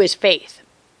issue is faith.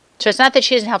 So it's not that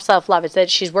she doesn't have self-love, it's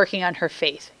that she's working on her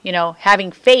faith.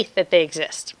 Having faith that they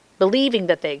exist, believing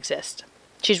that they exist.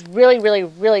 She's really, really,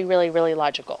 really, really, really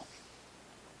logical.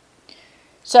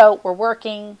 So we're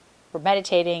working, we're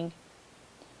meditating,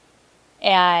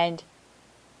 and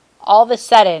all of a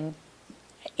sudden,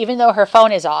 even though her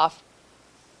phone is off,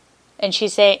 and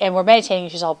she's saying, and we're meditating,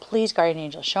 she's all, please, guardian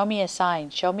angel, show me a sign.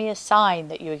 Show me a sign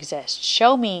that you exist.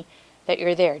 Show me that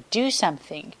you're there. Do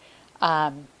something.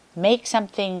 Make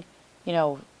something,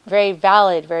 very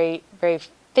valid, very, very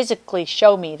physically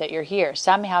show me that you're here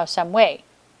somehow, some way.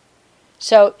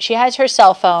 So she has her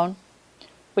cell phone,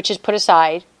 which is put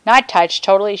aside, not touched,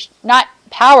 totally, not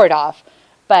powered off,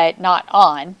 but not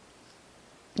on.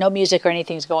 No music or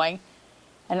anything's going.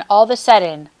 And all of a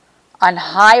sudden, on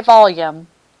high volume,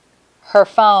 her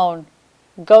phone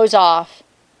goes off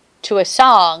to a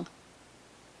song.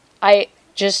 I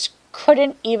just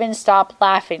couldn't even stop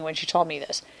laughing when she told me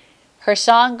this. Her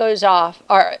song goes off,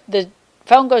 or the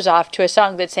phone goes off to a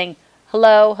song that's saying,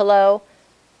 hello, hello,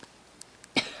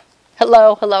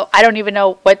 hello, hello. I don't even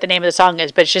know what the name of the song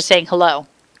is, but it's just saying hello.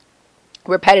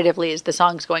 Repetitively as the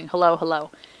song's going, hello,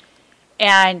 hello.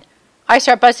 And I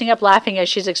start busting up laughing as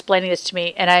she's explaining this to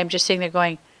me, and I'm just sitting there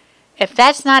going, if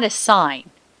that's not a sign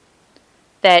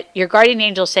that your guardian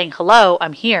angel is saying, hello,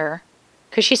 I'm here,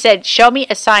 because she said, show me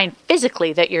a sign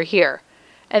physically that you're here.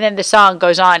 And then the song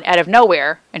goes on out of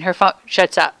nowhere, and her phone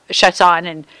shuts on,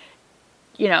 and,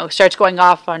 starts going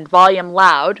off on volume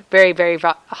loud, very, very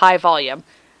high volume,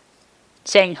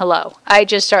 saying hello. I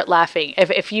just start laughing. I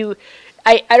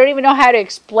don't even know how to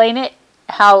explain it,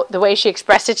 the way she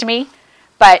expressed it to me,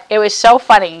 but it was so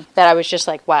funny that I was just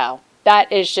like, wow,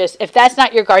 that is just, if that's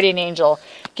not your guardian angel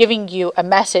giving you a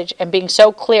message and being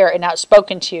so clear and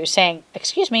outspoken to you, saying,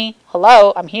 excuse me,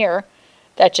 hello, I'm here,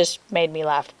 that just made me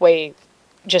laugh.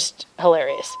 Just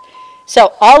hilarious.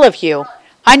 So all of you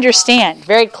understand,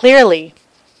 very clearly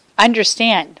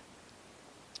understand,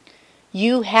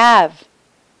 you have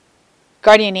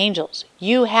guardian angels.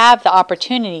 You have the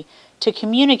opportunity to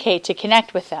communicate, to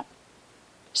connect with them.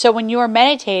 So when you are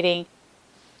meditating,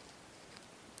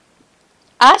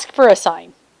 ask for a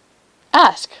sign.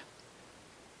 Ask.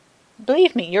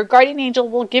 Believe me, your guardian angel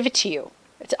will give it to you.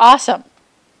 It's awesome.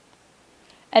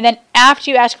 And then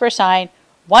after you ask for a sign,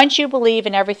 once you believe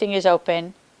and everything is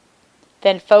open,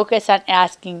 then focus on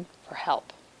asking for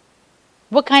help.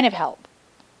 What kind of help?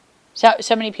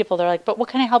 So many people, they're like, but what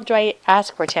kind of help do I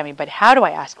ask for, Tammy? But how do I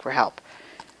ask for help?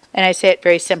 And I say it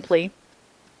very simply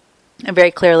and very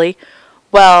clearly.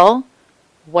 Well,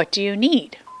 what do you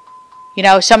need?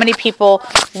 So many people,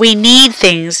 we need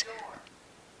things,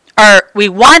 or we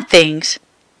want things,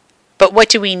 but what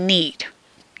do we need?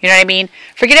 You know what I mean?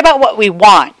 Forget about what we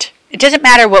want. It doesn't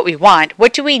matter what we want.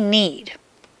 What do we need?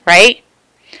 Right?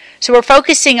 So we're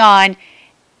focusing on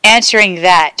answering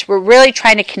that. We're really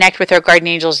trying to connect with our guardian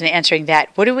angels and answering that.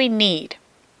 What do we need?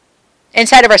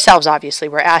 Inside of ourselves, obviously,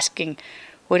 we're asking,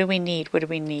 what do we need? What do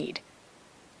we need?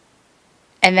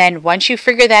 And then once you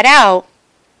figure that out,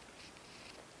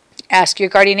 ask your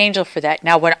guardian angel for that.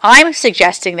 Now, what I'm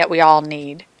suggesting that we all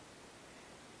need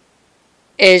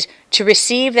is to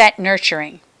receive that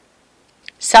nurturing.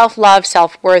 Self-love,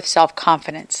 self-worth,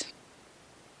 self-confidence.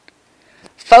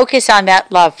 Focus on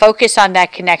that love. Focus on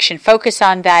that connection. Focus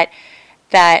on that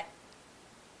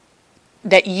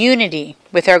unity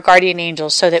with our guardian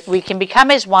angels so that we can become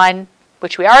as one,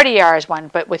 which we already are as one,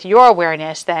 but with your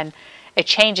awareness, then it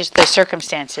changes the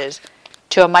circumstances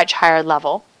to a much higher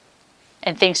level,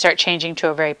 and things start changing to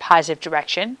a very positive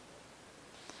direction.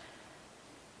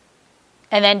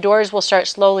 And then doors will start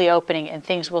slowly opening, and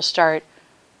things will start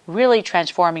really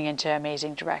transforming into an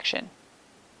amazing direction.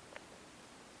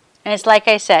 And it's like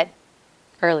I said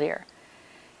earlier,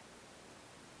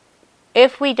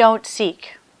 if we don't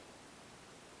seek,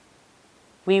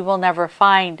 we will never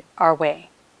find our way.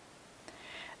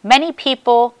 Many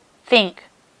people think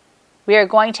we are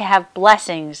going to have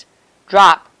blessings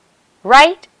drop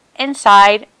right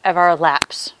inside of our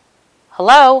laps.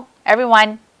 Hello,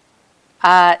 everyone.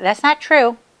 That's not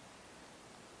true.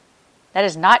 That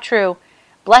is not true.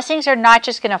 Blessings are not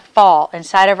just going to fall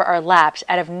inside of our laps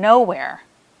out of nowhere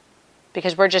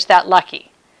because we're just that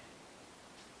lucky.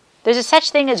 There's a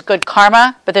such thing as good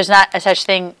karma, but there's not a such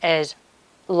thing as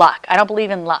luck. I don't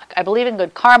believe in luck. I believe in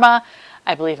good karma.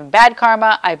 I believe in bad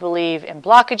karma. I believe in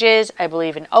blockages. I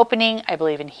believe in opening. I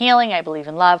believe in healing. I believe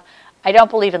in love. I don't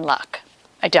believe in luck.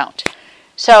 I don't.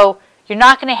 So you're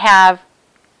not going to have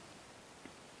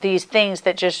these things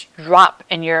that just drop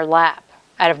in your lap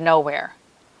out of nowhere.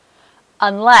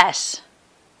 Unless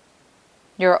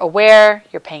you're aware,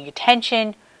 you're paying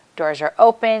attention, doors are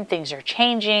open, things are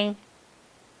changing.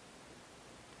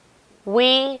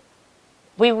 We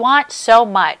want so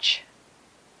much.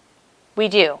 We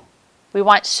do. We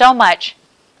want so much,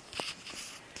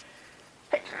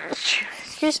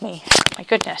 excuse me, my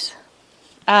goodness.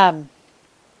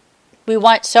 We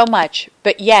want so much,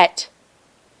 but yet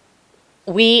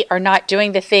we are not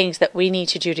doing the things that we need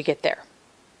to do to get there.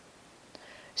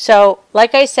 So,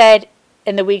 like I said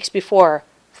in the weeks before,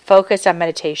 focus on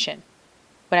meditation.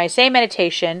 When I say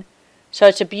meditation, so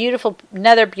it's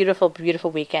another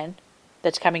beautiful weekend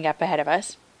that's coming up ahead of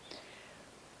us.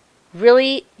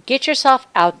 Really get yourself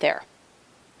out there.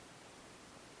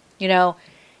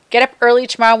 Get up early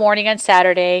tomorrow morning on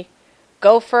Saturday,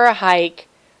 go for a hike,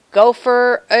 go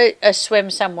for a swim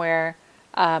somewhere,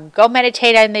 go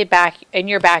meditate in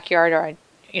your backyard or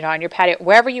on your patio,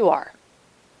 wherever you are.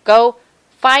 Go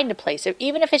find a place,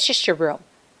 even if it's just your room.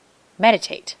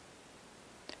 Meditate.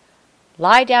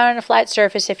 Lie down on a flat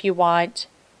surface if you want.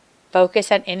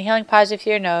 Focus on inhaling positive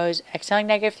through your nose, exhaling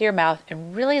negative through your mouth,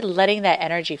 and really letting that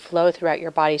energy flow throughout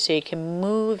your body so you can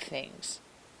move things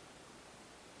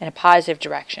in a positive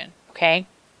direction, okay?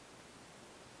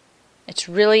 It's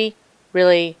really,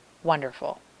 really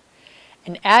wonderful.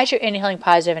 And as you're inhaling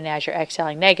positive and as you're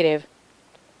exhaling negative,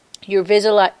 you're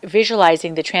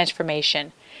visualizing the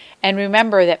transformation. And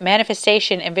remember that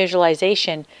manifestation and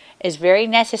visualization is very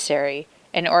necessary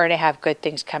in order to have good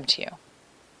things come to you.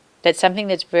 That's something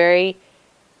that's very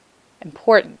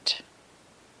important.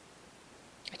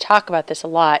 I talk about this a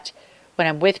lot when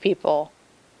I'm with people,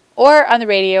 or on the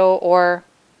radio, or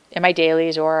in my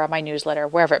dailies, or on my newsletter,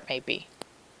 wherever it may be.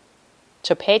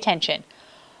 So pay attention.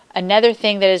 Another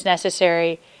thing that is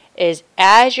necessary is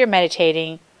as you're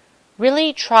meditating,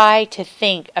 really try to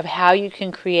think of how you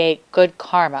can create good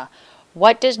karma.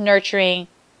 What does nurturing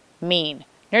mean?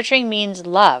 Nurturing means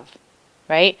love,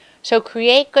 right? So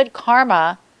create good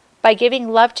karma by giving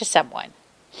love to someone.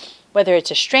 Whether it's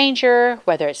a stranger,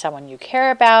 whether it's someone you care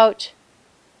about.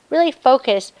 Really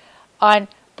focus on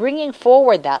bringing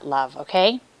forward that love,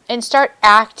 okay? And start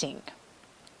acting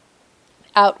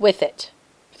out with it,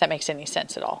 if that makes any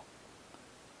sense at all.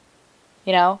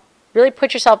 Really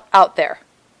put yourself out there.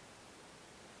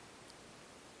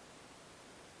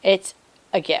 It's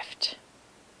a gift.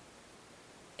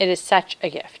 It is such a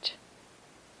gift.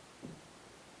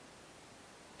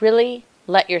 Really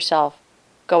let yourself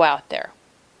go out there.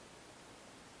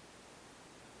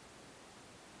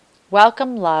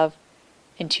 Welcome love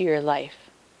into your life.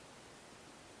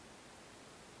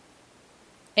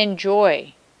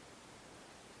 Enjoy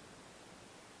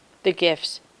the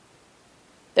gifts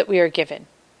that we are given.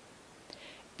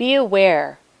 Be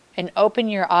aware and open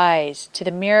your eyes to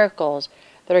the miracles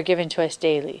that are given to us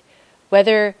daily.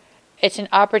 Whether it's an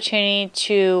opportunity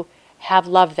to have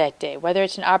love that day, whether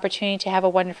it's an opportunity to have a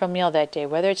wonderful meal that day,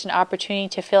 whether it's an opportunity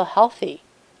to feel healthy.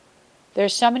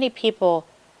 There's so many people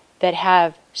that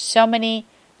have so many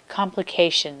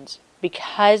complications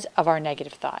because of our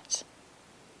negative thoughts.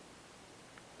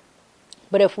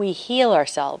 But if we heal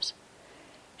ourselves,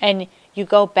 and you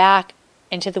go back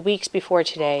into the weeks before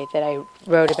today that I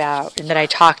wrote about and that I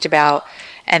talked about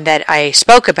and that I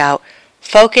spoke about,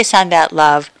 focus on that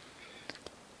love.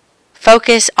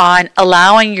 Focus on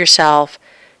allowing yourself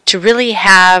to really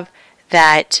have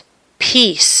that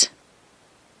peace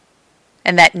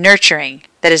and that nurturing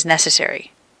that is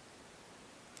necessary.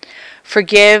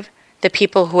 Forgive the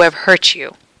people who have hurt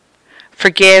you.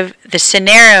 Forgive the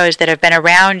scenarios that have been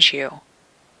around you,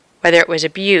 whether it was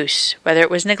abuse, whether it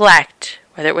was neglect,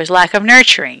 whether it was lack of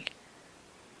nurturing.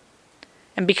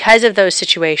 And because of those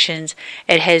situations,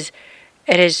 it has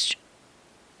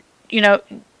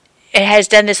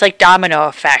done this like domino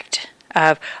effect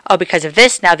of, because of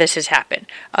this, now this has happened.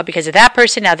 Because of that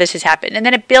person, now this has happened. And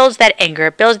then it builds that anger,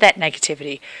 it builds that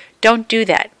negativity. Don't do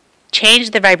that.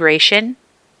 Change the vibration.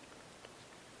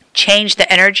 Change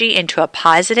the energy into a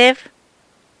positive.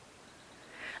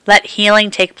 Let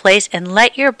healing take place and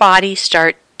let your body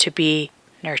start to be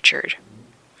nurtured.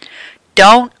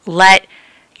 Don't let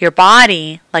your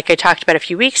body, like I talked about a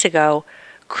few weeks ago,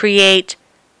 create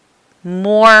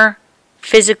more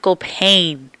physical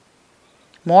pain,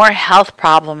 more health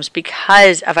problems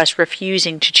because of us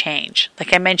refusing to change.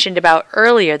 Like I mentioned about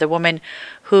earlier, the woman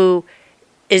who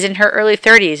is in her early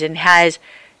 30s and has,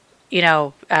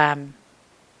 I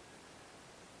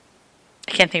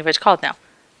can't think of what it's called now,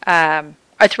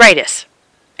 arthritis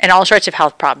and all sorts of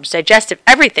health problems, digestive,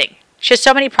 everything. She has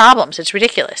so many problems, it's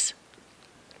ridiculous.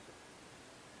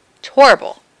 It's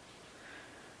horrible.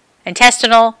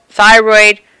 Intestinal,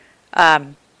 thyroid,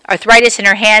 arthritis in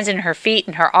her hands and her feet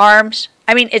and her arms.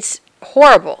 I mean, it's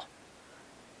horrible.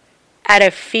 Out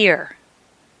of fear.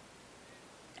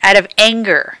 Out of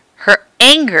anger. Her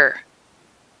anger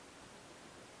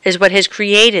is what has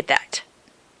created that.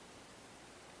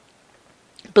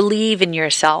 Believe in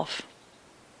yourself.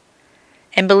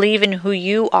 and believe in who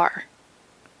you are.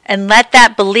 And let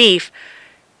that belief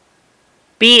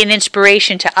be an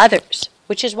inspiration to others,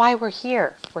 which is why we're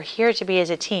here. We're here to be as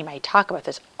a team. I talk about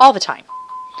this all the time.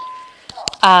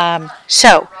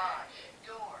 So,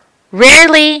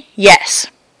 rarely, yes.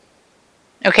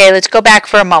 Okay, let's go back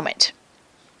for a moment.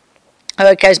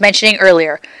 Like I was mentioning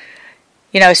earlier,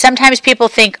 sometimes people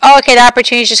think, oh, okay, the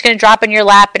opportunity is just going to drop in your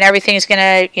lap and everything's going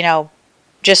to,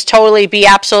 just totally be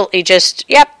absolutely just,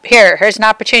 yep, here's an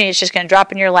opportunity. It's just going to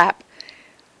drop in your lap.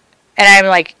 And I'm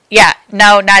like, yeah,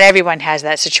 no, not everyone has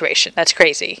that situation. That's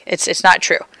crazy. It's not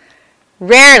true.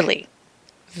 Rarely,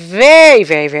 very,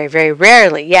 very, very, very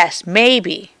rarely, yes,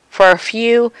 maybe for a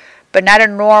few, but not a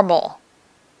normal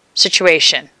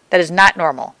situation. That is not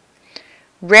normal.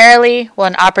 Rarely will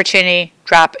an opportunity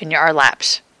drop in our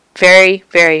laps. Very,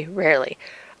 very rarely.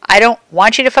 I don't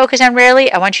want you to focus on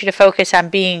rarely. I want you to focus on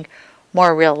being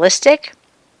more realistic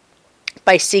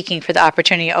by seeking for the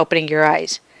opportunity, opening your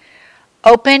eyes.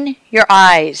 Open your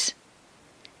eyes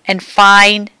and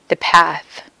find the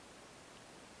path.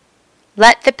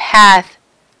 Let the path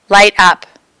light up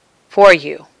for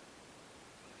you.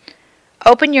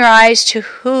 Open your eyes to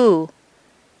who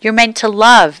you're meant to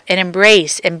love and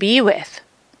embrace and be with.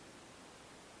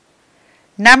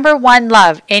 Number one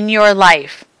love in your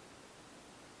life,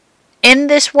 in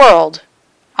this world,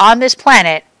 on this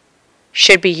planet,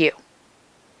 should be you.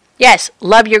 Yes,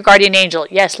 love your guardian angel.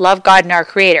 Yes, love God and our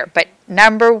Creator. But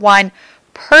number one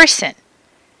person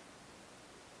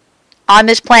on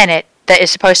this planet that is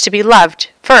supposed to be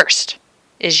loved first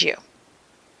is you.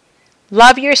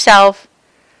 Love yourself,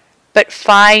 but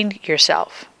find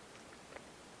yourself.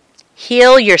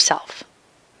 Heal yourself.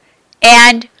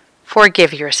 And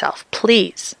forgive yourself,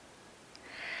 please.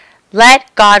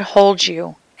 Let God hold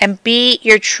you and be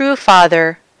your true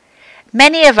father.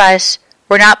 Many of us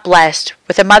were not blessed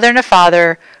with a mother and a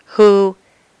father who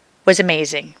was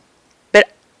amazing.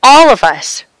 But all of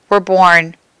us were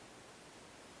born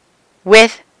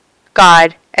with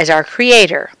God as our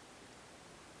Creator.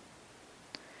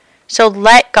 So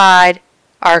let God,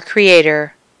 our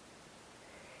Creator,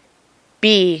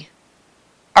 be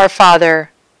our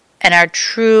Father and our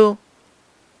true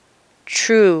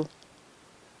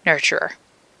nurturer.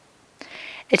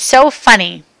 It's so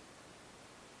funny.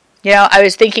 I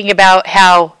was thinking about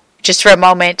how, just for a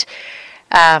moment,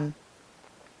 I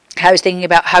was thinking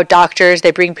about how doctors,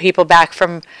 they bring people back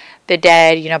from the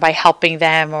dead, by helping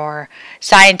them, or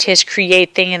scientists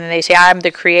create things and then they say, I'm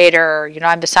the creator, or,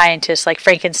 I'm the scientist, like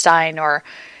Frankenstein, or,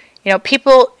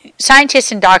 people,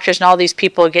 scientists and doctors and all these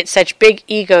people get such big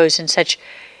egos and such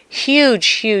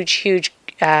huge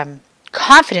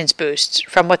confidence boosts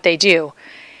from what they do.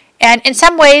 And in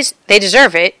some ways, they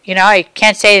deserve it. I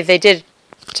can't say they did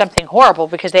something horrible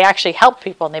because they actually helped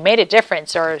people and they made a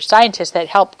difference, or scientists that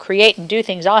help create and do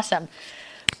things awesome.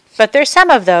 But there's some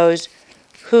of those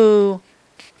who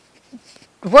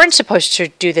weren't supposed to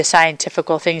do the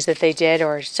scientifical things that they did,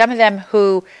 or some of them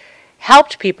who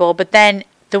helped people, but then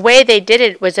the way they did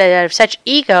it was out of such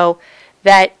ego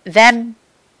that them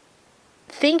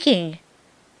thinking,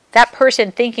 that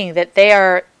person thinking that they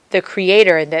are the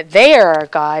creator and that they are our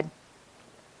God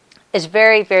is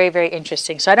very, very, very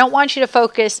interesting. So I don't want you to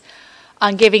focus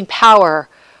on giving power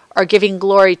or giving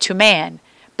glory to man,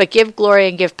 but give glory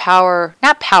and give power,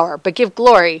 not power, but give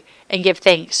glory and give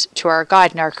thanks to our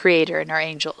God and our Creator and our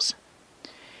angels.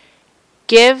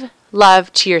 Give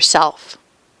love to yourself,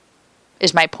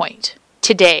 is my point,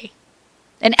 today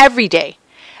and every day.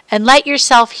 And let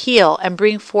yourself heal and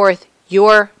bring forth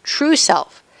your true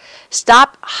self.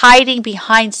 Stop hiding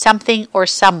behind something or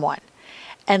someone,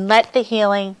 and let the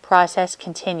healing process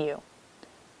continue.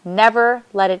 Never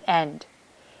let it end.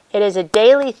 It is a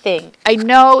daily thing. I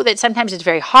know that sometimes it's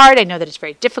very hard. I know that it's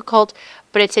very difficult,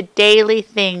 but it's a daily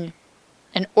thing.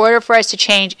 In order for us to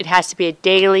change, it has to be a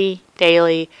daily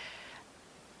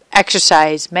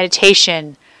exercise,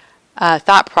 meditation,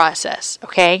 thought process,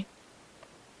 okay?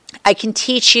 I can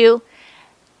teach you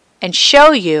and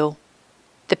show you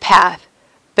the path,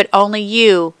 but only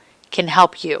you can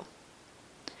help you.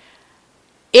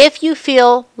 If you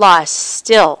feel lost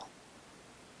still,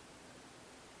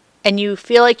 and you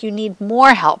feel like you need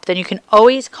more help, then you can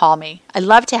always call me. I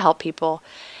love to help people.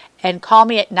 And call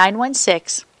me at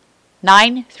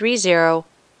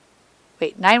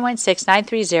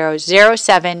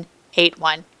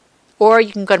 916-930-0781. Or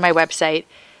you can go to my website,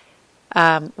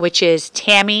 which is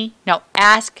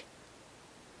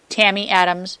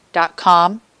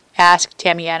asktammyadams.com.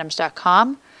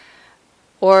 asktammyadams.com.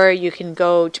 Or you can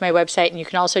go to my website and you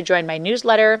can also join my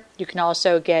newsletter. You can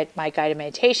also get my guided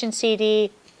meditation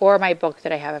CD or my book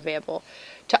that I have available.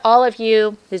 To all of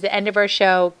you, this is the end of our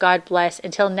show. God bless.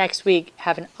 Until next week,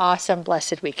 have an awesome,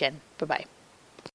 blessed weekend. Bye-bye.